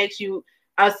is what makes you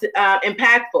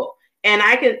impactful. And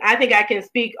I think I can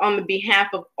speak on the behalf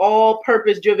of all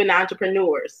purpose-driven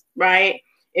entrepreneurs, right?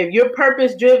 If you're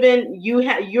purpose-driven,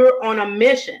 you're on a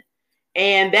mission,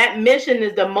 and that mission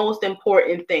is the most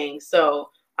important thing. So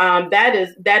that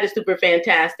is super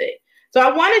fantastic. So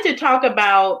I wanted to talk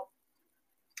about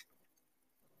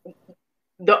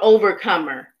the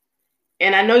overcomer.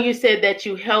 And I know you said that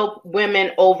you help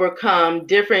women overcome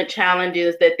different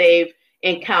challenges that they've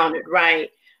encountered, right?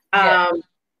 Yes.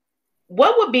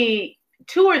 What would be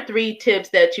 2 or 3 tips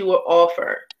that you would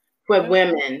offer for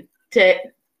women to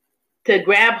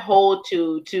grab hold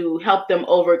to help them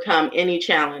overcome any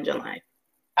challenge in life?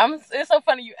 It's so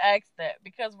funny you asked that,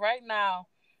 because right now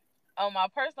on my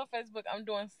personal Facebook, I'm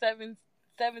doing seven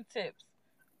tips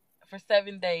for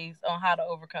 7 days on how to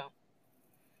overcome.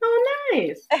 Oh,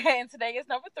 nice. And today is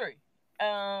number 3.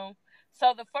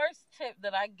 So the first tip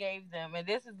that I gave them, and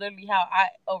this is literally how I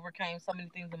overcame so many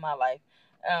things in my life.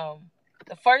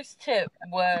 The first tip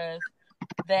was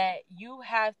that you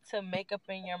have to make up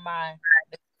in your mind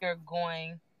that you're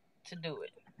going to do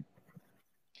it.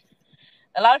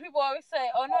 A lot of people always say,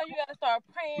 oh no, you got to start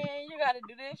praying, you got to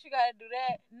do this, you got to do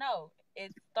that. No,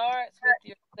 it starts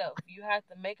with yourself. You have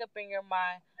to make up in your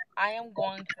mind, I am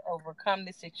going to overcome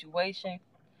this situation.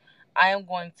 I am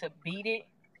going to beat it.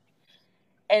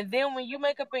 And then when you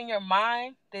make up in your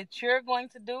mind that you're going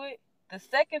to do it, the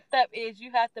second step is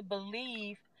you have to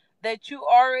believe that you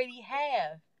already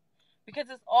have, because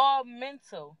it's all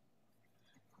mental.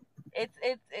 It's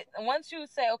once you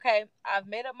say, okay, I've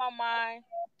made up my mind,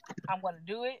 I'm going to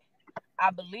do it, I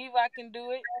believe I can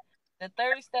do it. The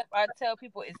third step I tell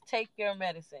people is take your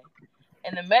medicine.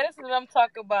 And the medicine that I'm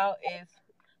talking about is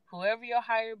whoever your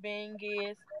higher being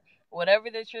is, whatever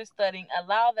that you're studying,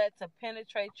 allow that to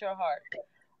penetrate your heart.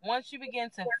 Once you begin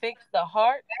to fix the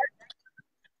heart,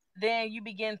 then you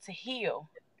begin to heal.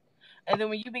 And then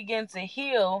when you begin to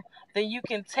heal, then you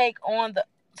can take on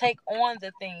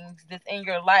the things that's in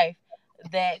your life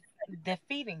that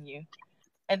defeating you.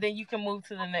 And then you can move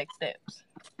to the next steps.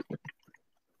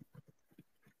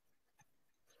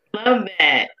 Love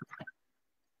that.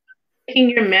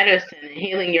 Taking your medicine and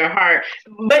healing your heart.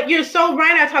 But you're so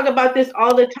right. I talk about this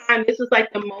all the time. This is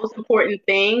like the most important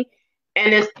thing.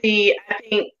 And it's I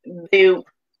think the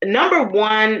number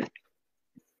one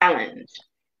challenge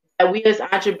that we as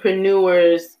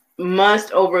entrepreneurs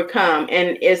must overcome,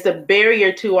 and it's a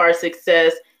barrier to our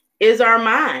success, is our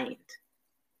mind,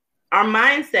 our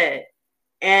mindset,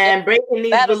 and breaking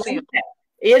these beliefs.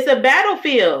 It's a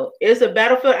battlefield. It's a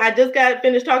battlefield. I just got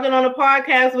finished talking on a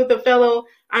podcast with a fellow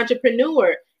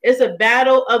entrepreneur. It's a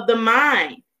battle of the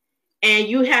mind. And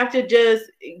you have to just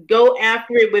go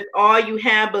after it with all you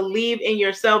have. Believe in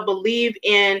yourself. Believe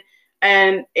in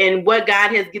what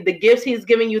God has, the gifts He's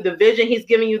giving you, the vision He's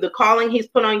giving you, the calling He's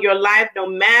put on your life, no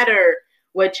matter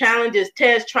what challenges,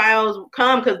 tests, trials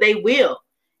come, because they will.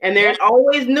 And there's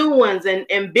always new ones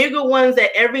and bigger ones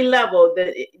at every level.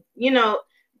 That, you know,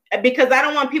 because I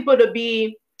don't want people to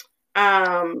be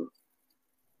to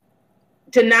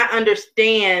not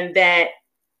understand that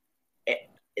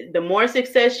the more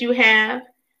success you have,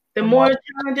 the more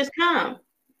challenges come,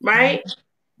 right?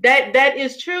 Mm-hmm. That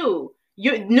is true.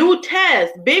 New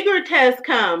tests, bigger tests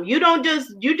come. You don't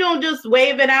just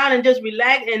wave it out and just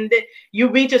relax and you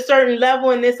reach a certain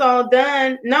level and it's all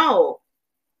done. No.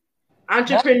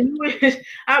 Entrepreneurs,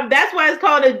 that's why it's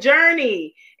called a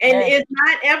journey. And it's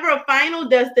not ever a final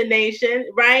destination,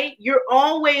 right? You're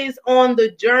always on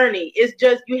the journey. It's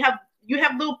just you have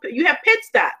pit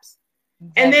stops.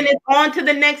 And then it's on to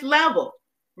the next level,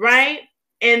 right?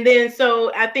 And then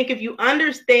so I think if you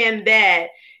understand that,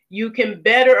 you can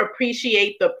better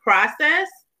appreciate the process,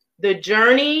 the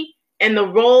journey, and the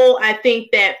role I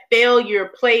think that failure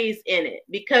plays in it.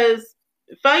 Because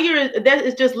failure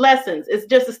is just lessons. It's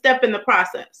just a step in the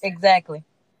process. Exactly.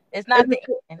 It's not the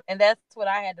end. And that's what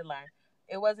I had to learn.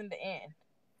 It wasn't the end.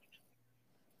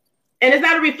 And it's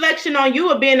not a reflection on you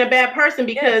of being a bad person,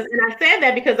 because, and I said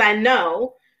that because I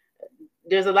know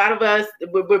there's a lot of us,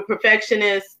 we're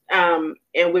perfectionists, and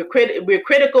we're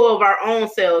critical of our own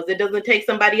selves. It doesn't take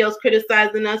somebody else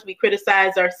criticizing us. We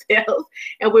criticize ourselves,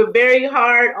 and we're very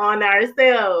hard on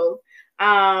ourselves.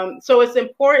 So it's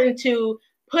important to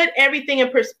put everything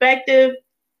in perspective.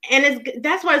 And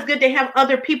that's why it's good to have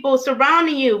other people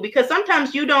surrounding you, because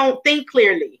sometimes you don't think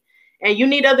clearly. And you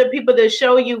need other people to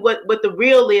show you what the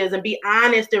real is and be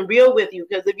honest and real with you.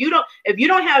 Because if you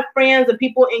don't have friends and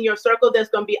people in your circle that's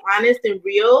going to be honest and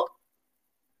real,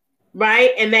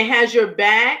 right, and that has your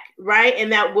back, right,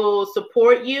 and that will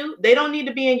support you, they don't need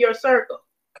to be in your circle.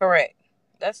 Correct.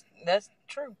 That's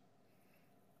true.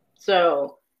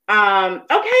 So,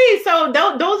 okay, so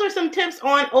those are some tips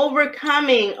on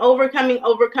overcoming.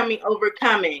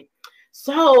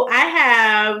 So I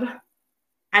have,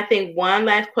 I think, one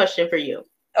last question for you.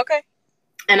 Okay.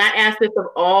 And I ask this of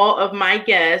all of my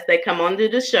guests that come onto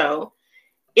the show.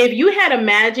 If you had a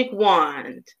magic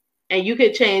wand and you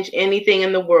could change anything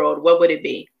in the world, what would it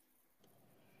be?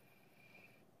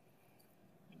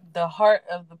 The heart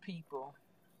of the people.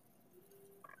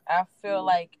 I feel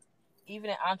like even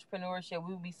in entrepreneurship,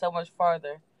 we would be so much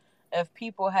farther if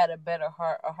people had a better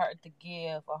heart, a heart to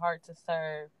give, a heart to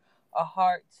serve, a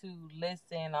heart to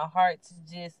listen, a heart to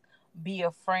just be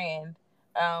a friend.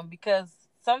 Because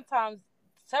sometimes,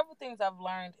 several things I've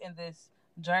learned in this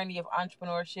journey of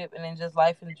entrepreneurship and in just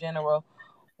life in general,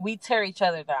 we tear each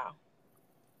other down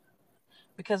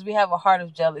because we have a heart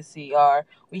of jealousy or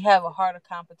we have a heart of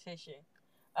competition.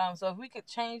 So if we could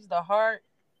change the heart,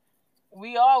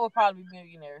 we all would probably be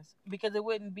millionaires because it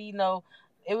wouldn't be no.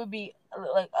 It would be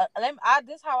like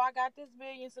this how I got this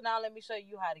million. So now let me show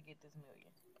you how to get this million.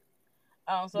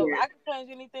 So if Yeah. I could change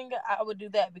anything, I would do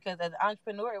that because as an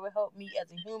entrepreneur, it would help me.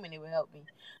 As a human, it would help me.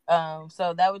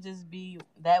 So that would just be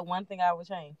that one thing I would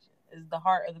change is the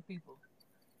heart of the people.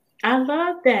 I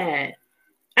love that.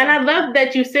 And I love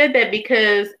that you said that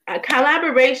because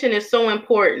collaboration is so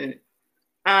important.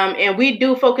 And we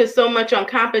do focus so much on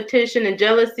competition and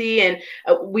jealousy, and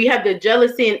we have the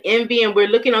jealousy and envy, and we're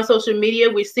looking on social media.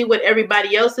 We see what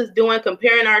everybody else is doing,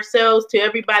 comparing ourselves to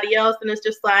everybody else, and it's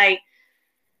just like,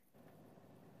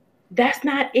 that's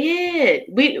not it.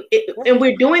 And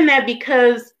we're doing that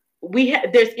because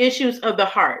there's issues of the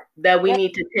heart that we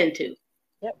need to tend to.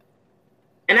 Yep.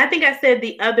 And I think I said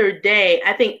the other day,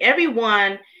 I think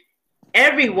everyone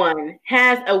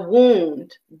has a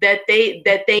wound that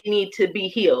they need to be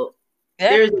healed. Yep.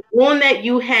 There's a wound that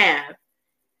you have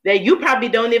that you probably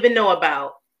don't even know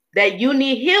about that you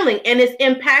need healing, and it's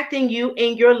impacting you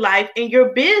in your life, in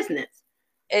your business.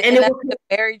 And that's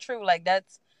very true. Like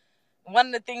that's one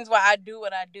of the things why I do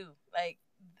what I do. Like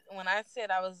when I said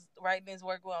I was writing this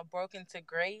work on broken to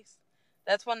grace,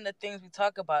 that's one of the things we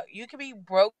talk about. You can be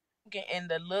broken in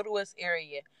the littlest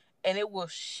area and it will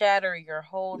shatter your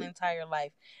whole entire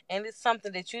life. And it's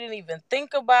something that you didn't even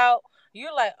think about.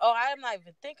 You're like, oh, I'm not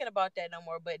even thinking about that no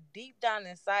more. But deep down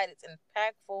inside, it's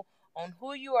impactful on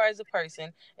who you are as a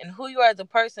person, and who you are as a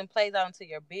person plays out into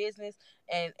your business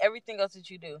and everything else that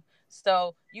you do.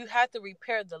 So you have to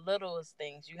repair the littlest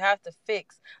things. You have to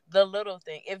fix the little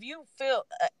thing. If you feel,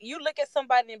 you look at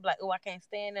somebody and be like, oh, I can't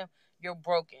stand them, you're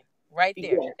broken right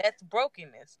there. Yeah. That's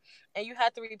brokenness. And you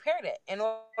have to repair that in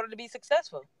order to be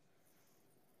successful.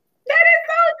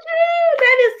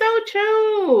 That is so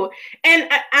true. And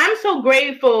I'm so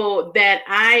grateful that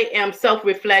I am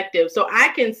self-reflective. So I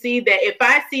can see that if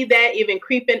I see that even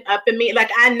creeping up in me, like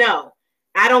I know,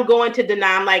 I don't go into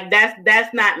denial. I'm like,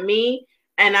 that's not me.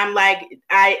 And I'm like,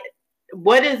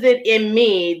 what is it in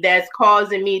me that's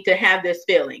causing me to have this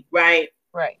feeling, right?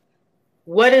 Right.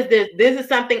 What is this? This is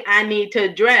something I need to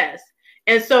address.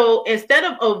 And so instead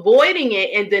of avoiding it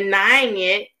and denying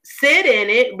it, sit in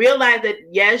it, realize that,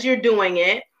 yes, you're doing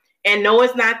it, and no,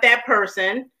 it's not that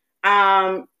person.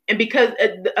 And because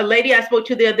a lady I spoke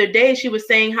to the other day, she was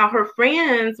saying how her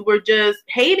friends were just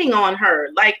hating on her.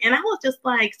 Like, and I was just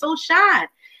like so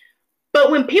shocked. But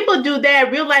when people do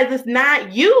that, realize it's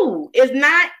not you. It's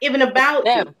not even about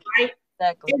them, right?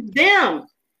 Exactly. It's them.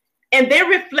 And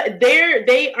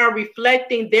they are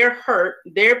reflecting their hurt,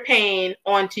 their pain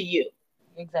onto you.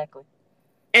 Exactly.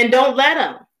 And don't let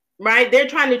them, right? They're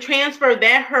trying to transfer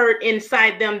that hurt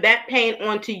inside them, that pain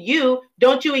onto you.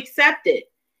 Don't you accept it?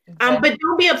 Exactly. But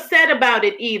don't be upset about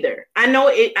it either. I know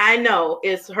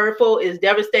it's hurtful, it's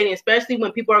devastating, especially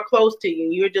when people are close to you.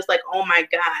 You're just like, oh my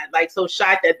God, like so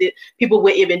shocked that people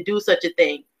would even do such a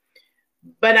thing.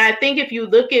 But I think if you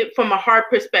look at it from a heart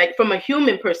perspective, from a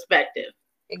human perspective,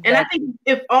 exactly. And I think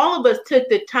if all of us took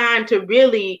the time to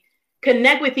really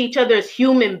connect with each other as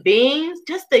human beings,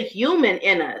 just the human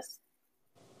in us,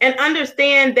 and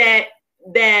understand that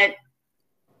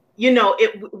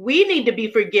we need to be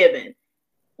forgiven,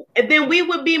 and then we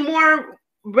would be more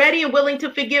ready and willing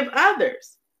to forgive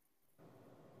others,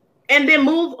 and then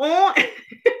move on.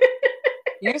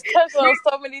 You touched on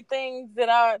so many things that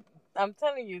I'm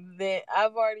telling you that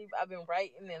I've been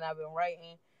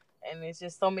writing and it's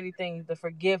just so many things, the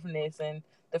forgiveness and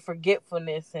the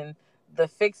forgetfulness and the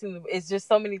fixing. It's just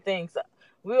so many things.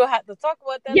 We will have to talk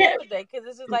about that another day because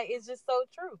it's just so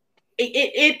true.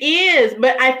 It is,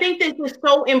 but I think this is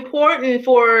so important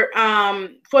for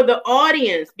the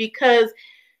audience, because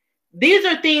These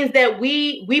are things that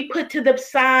we put to the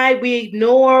side, we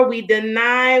ignore, we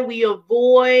deny, we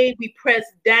avoid, we press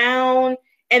down,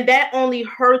 and that only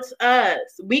hurts us.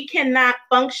 We cannot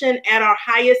function at our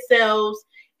highest selves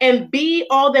and be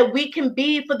all that we can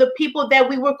be for the people that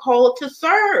we were called to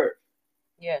serve.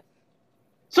 Yes.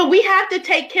 So we have to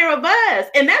take care of us,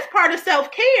 and that's part of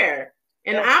self-care.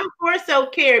 And Yes. I'm for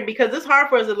self-care because it's hard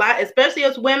for us a lot, especially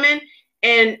as women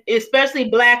and especially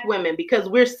Black women, because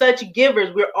we're such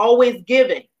givers. We're always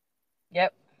giving.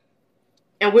 Yep.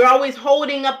 And we're always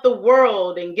holding up the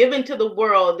world and giving to the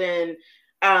world and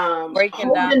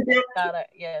breaking down.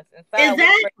 Yes.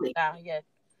 Exactly. Down. Yes.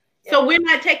 So we're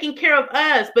not taking care of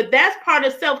us, but that's part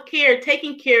of self-care,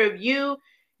 taking care of you,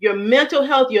 your mental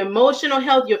health, your emotional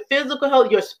health, your physical health,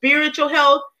 your spiritual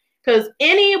health, because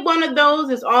any one of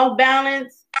those is off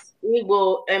balance, it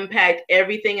will impact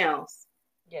everything else.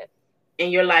 Yes.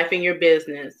 In your life and your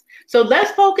business. So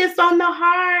let's focus on the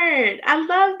heart. I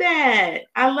love that.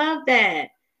 I love that.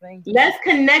 Let's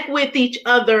connect with each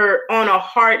other on a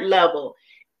heart level.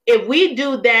 If we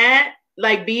do that,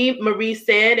 like B. Marie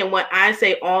said, and what I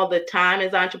say all the time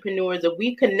as entrepreneurs, if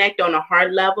we connect on a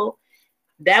heart level,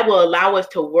 that will allow us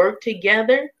to work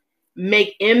together,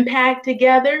 make impact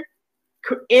together,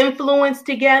 influence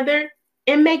together,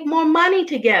 and make more money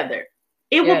together.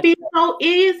 It will be so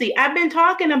easy. I've been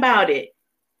talking about it.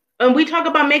 And we talk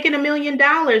about making $1 million.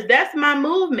 That's my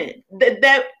movement.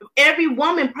 That every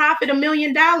woman profit $1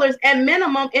 million at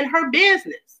minimum in her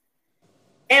business.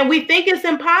 And we think it's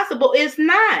impossible. It's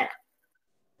not.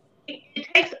 It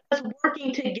takes us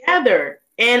working together.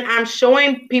 And I'm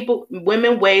showing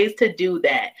women ways to do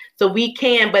that. So we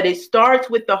can, but it starts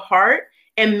with the heart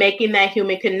and making that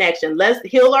human connection. Let's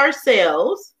heal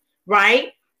ourselves,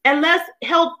 right? And let's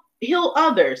help heal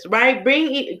others, right?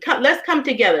 Let's come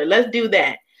together. Let's do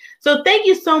that. So thank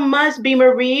you so much, B.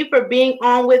 Marie, for being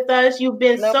on with us. You've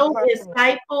been so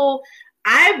insightful.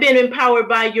 I've been empowered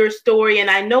by your story, and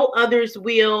I know others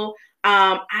will.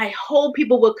 I hope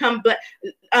people will come. But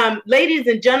ladies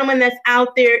and gentlemen that's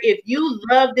out there, if you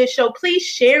love this show, please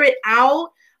share it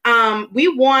out. We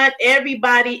want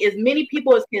everybody, as many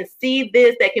people as can see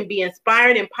this, that can be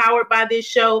inspired, empowered by this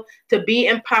show, to be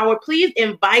empowered. Please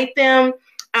invite them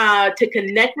to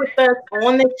connect with us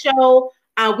on the show.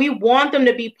 We want them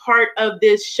to be part of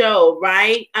this show,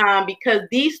 right? Because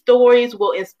these stories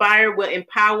will inspire, will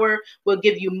empower, will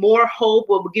give you more hope,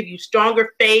 will give you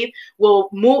stronger faith,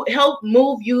 will help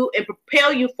move you and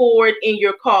propel you forward in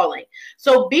your calling.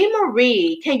 So, B.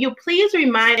 Marie, can you please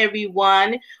remind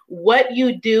everyone what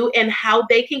you do and how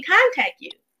they can contact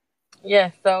you?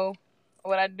 Yes. So,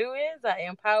 what I do is I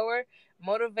empower,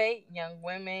 motivate young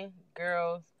women,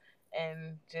 girls,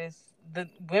 and just the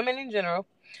women in general,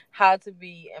 how to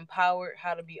be empowered,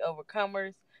 how to be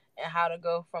overcomers, and how to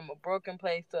go from a broken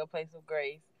place to a place of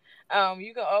grace.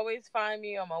 You can always find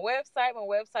me on my website. My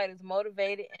website is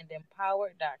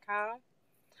motivatedandempowered.com.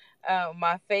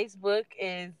 My Facebook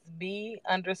is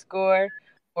B_Marie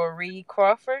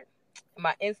Crawford.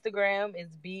 My Instagram is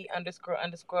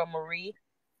B__Marie_.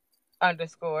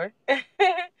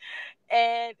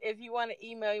 And if you want to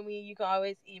email me, you can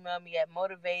always email me at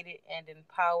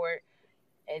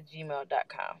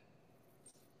motivatedandempowered@gmail.com.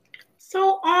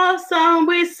 So awesome.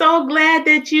 We're so glad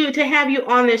to have you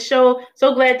on the show.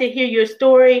 So glad to hear your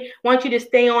story. Want you to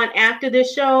stay on after the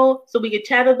show so we can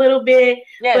chat a little bit.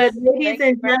 Yes. But ladies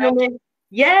and gentlemen,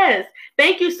 yes,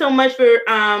 thank you so much for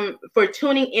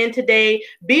tuning in today.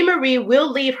 B. Marie will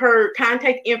leave her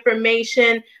contact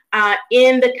information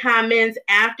in the comments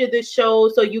after the show,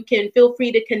 so you can feel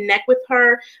free to connect with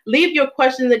her. Leave your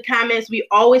questions in the comments. We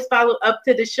always follow up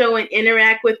to the show and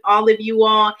interact with all of you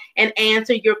all and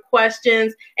answer your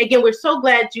questions. Again, we're so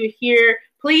glad you're here.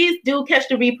 Please do catch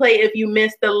the replay if you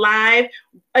missed the live.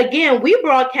 Again, we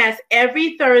broadcast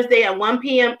every Thursday at 1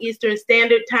 p.m. Eastern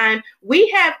Standard Time. We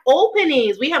have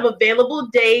openings. We have available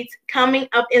dates coming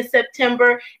up in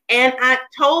September and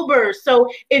October.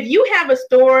 So if you have a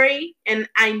story, and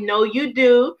I know you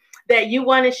do, that you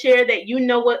want to share, that you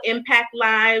know will impact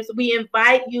lives, we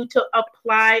invite you to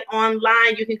apply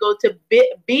online. You can go to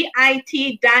bit.ly/Biz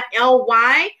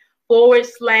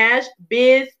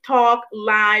Talk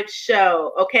Live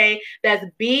Show. Okay, that's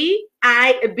bit.ly/Biz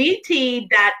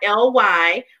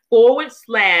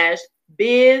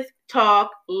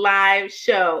Talk live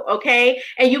show. Okay.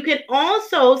 And you can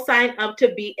also sign up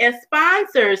to be a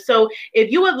sponsor. So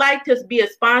if you would like to be a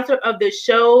sponsor of the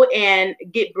show and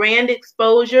get brand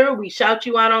exposure, we shout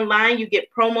you out online. You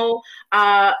get promo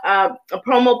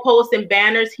posts and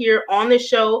banners here on the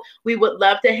show. We would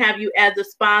love to have you as a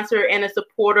sponsor and a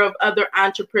supporter of other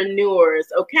entrepreneurs.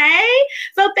 Okay.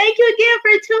 So thank you again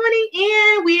for tuning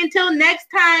in. Until next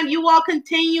time, you all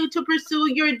continue to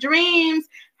pursue your dreams.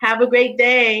 Have a great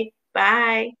day.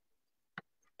 Bye.